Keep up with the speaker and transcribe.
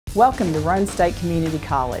Welcome to Roane State Community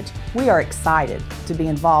College. We are excited to be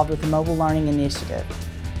involved with the Mobile Learning Initiative.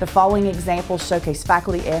 The following examples showcase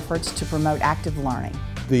faculty efforts to promote active learning.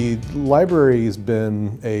 The library has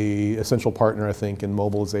been an essential partner, I think, in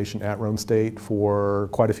mobilization at Roane State for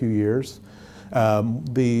quite a few years.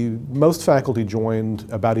 Most faculty joined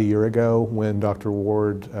about a year ago when Dr.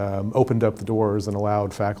 Ward opened up the doors and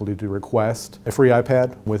allowed faculty to request a free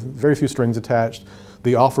iPad with very few strings attached.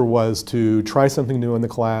 The offer was to try something new in the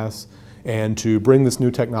class and to bring this new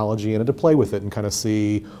technology in and to play with it and kind of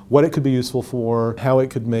see what it could be useful for, how it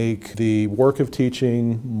could make the work of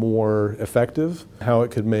teaching more effective, how it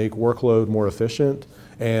could make workload more efficient,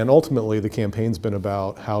 and ultimately the campaign's been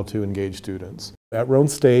about how to engage students. At Roane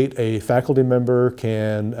State, a faculty member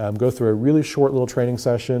can go through a really short little training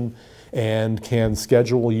session and can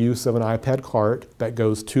schedule use of an iPad cart that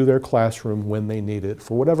goes to their classroom when they need it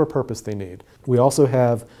for whatever purpose they need. We also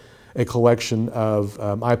have a collection of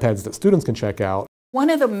iPads that students can check out. One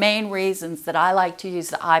of the main reasons that I like to use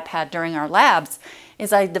the iPad during our labs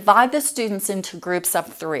is I divide the students into groups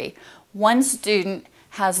of 3. One student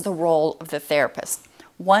has the role of the therapist,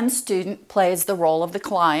 one student plays the role of the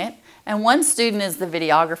client, and one student is the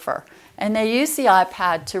videographer. And they use the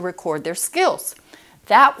iPad to record their skills.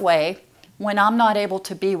 That way, when I'm not able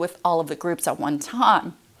to be with all of the groups at one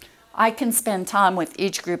time, I can spend time with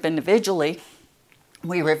each group individually.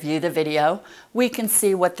 We review the video. We can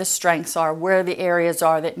see what the strengths are, where the areas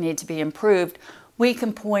are that need to be improved. We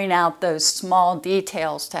can point out those small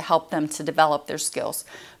details to help them to develop their skills.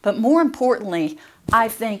 But more importantly, I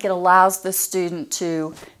think it allows the student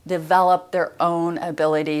to develop their own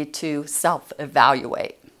ability to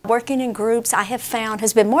self-evaluate. Working in groups, I have found,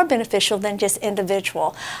 has been more beneficial than just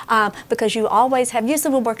individual because you always have,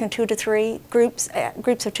 usually we'll work in 2 to 3 groups,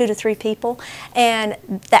 groups of 2 to 3 people, and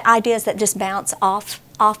the ideas that just bounce off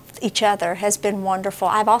each other has been wonderful.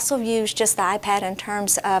 I've also used just the iPad in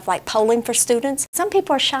terms of like polling for students. Some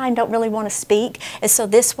people are shy and don't really want to speak, and so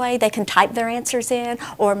this way they can type their answers in,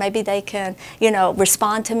 or maybe they can,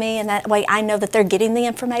 respond to me, and that way I know that they're getting the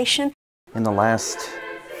information. In the last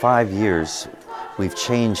 5 years, we've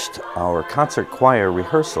changed our concert choir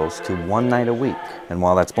rehearsals to 1 night a week. And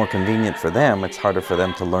while that's more convenient for them, it's harder for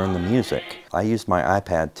them to learn the music. I used my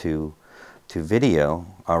iPad to video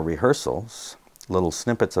our rehearsals, little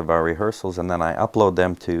snippets of our rehearsals, and then I upload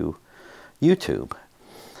them to YouTube.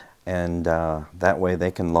 And that way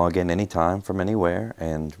they can log in anytime from anywhere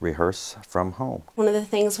and rehearse from home. One of the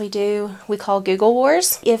things we do, we call Google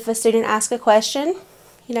Wars. If a student asks a question,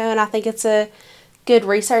 and I think it's a good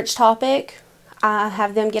research topic, I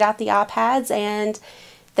have them get out the iPads and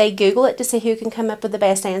they Google it to see who can come up with the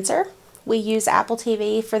best answer. We use Apple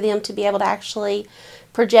TV for them to be able to actually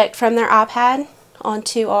project from their iPad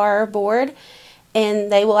onto our board,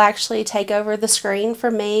 and they will actually take over the screen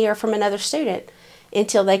from me or from another student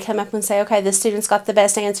until they come up and say, okay, this student's got the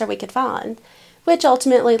best answer we could find, which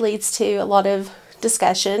ultimately leads to a lot of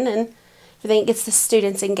discussion, and I think it gets the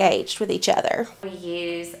students engaged with each other. We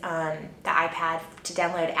use the iPad to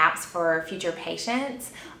download apps for future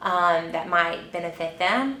patients that might benefit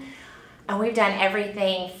them. And we've done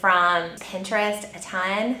everything from Pinterest a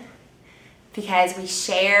ton because we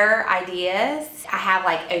share ideas. I have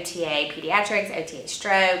like OTA pediatrics, OTA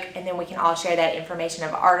stroke, and then we can all share that information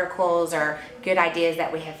of articles or good ideas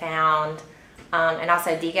that we have found. And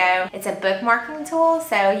also Digo. It's a bookmarking tool,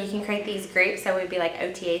 so you can create these groups. So we'd be like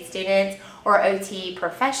OTA students or OT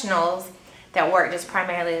professionals that work just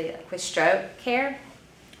primarily with stroke care.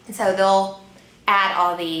 And so they'll add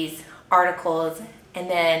all these articles, and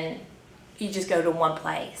then you just go to one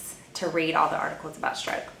place to read all the articles about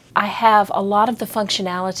stroke. I have a lot of the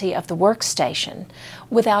functionality of the workstation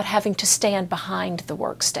without having to stand behind the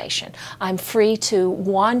workstation. I'm free to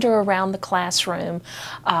wander around the classroom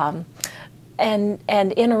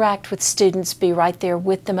and interact with students, be right there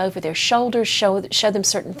with them over their shoulders, show them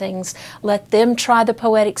certain things, let them try the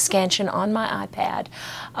poetic scansion on my iPad.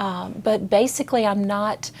 But basically I'm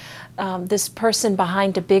not this person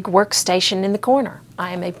behind a big workstation in the corner.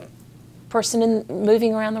 I am a person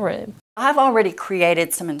moving around the room. I've already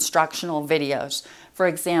created some instructional videos. For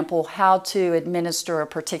example, how to administer a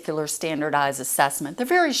particular standardized assessment. They're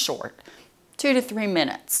very short, 2 to 3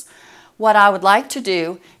 minutes. What I would like to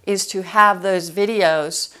do is to have those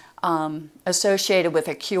videos associated with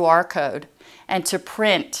a QR code and to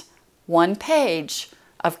print 1 page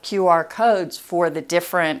of QR codes for the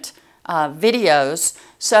different videos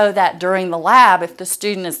so that during the lab, if the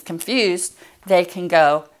student is confused, they can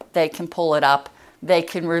pull it up, they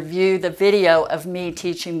can review the video of me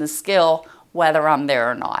teaching the skill whether I'm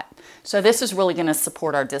there or not. So this is really going to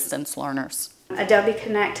support our distance learners. Adobe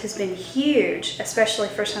Connect has been huge, especially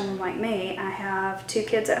for someone like me. I have 2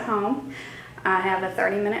 kids at home. I have a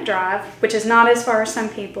 30-minute drive, which is not as far as some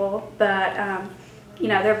people, but you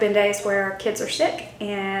know, there have been days where kids are sick,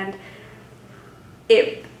 and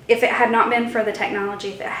if it had not been for the technology,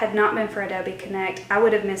 if it had not been for Adobe Connect, I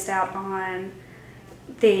would have missed out on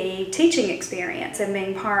the teaching experience and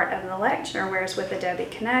being part of the lecture, whereas with Adobe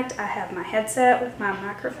Connect, I have my headset with my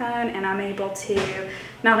microphone, and I'm able to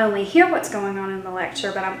not only hear what's going on in the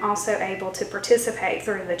lecture, but I'm also able to participate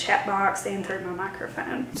through the chat box and through my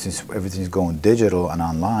microphone. Since everything's going digital and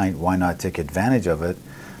online, why not take advantage of it?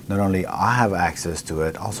 Not only I have access to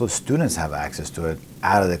it, also students have access to it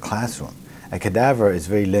out of the classroom. A cadaver is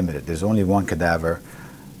very limited. There's only one cadaver.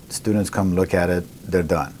 Students come look at it, they're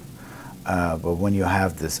done. But when you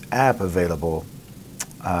have this app available,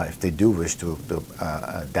 if they do wish to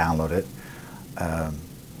download it,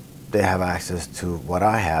 they have access to what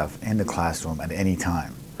I have in the classroom at any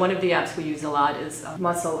time. One of the apps we use a lot is a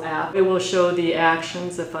muscle app. It will show the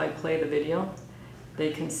actions if I play the video.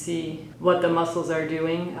 They can see what the muscles are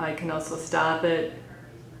doing. I can also stop it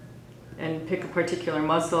and pick a particular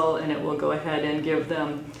muscle, and it will go ahead and give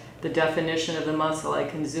them the definition of the muscle. I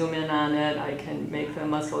can zoom in on it, I can make the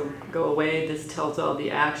muscle go away. This tells all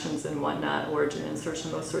the actions and whatnot, origin,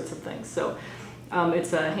 insertion, those sorts of things. So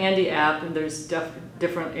it's a handy app, and there's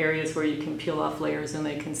different areas where you can peel off layers, and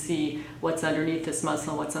they can see what's underneath this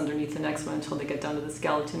muscle, what's underneath the next one, until they get down to the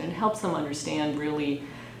skeleton, and it helps them understand really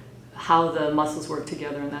how the muscles work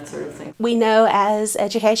together and that sort of thing. We know as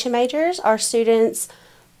education majors, our students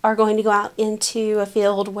are going to go out into a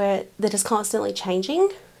field that is constantly changing,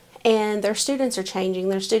 and their students are changing.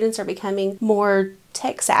 Their students are becoming more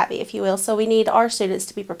tech savvy, if you will, so we need our students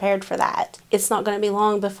to be prepared for that. It's not going to be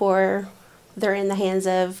long before they're in the hands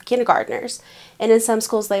of kindergartners, and in some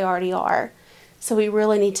schools they already are. So we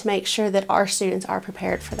really need to make sure that our students are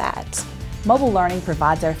prepared for that. Mobile learning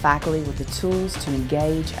provides our faculty with the tools to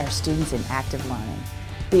engage our students in active learning.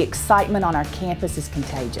 The excitement on our campus is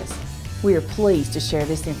contagious. We are pleased to share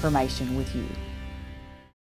this information with you.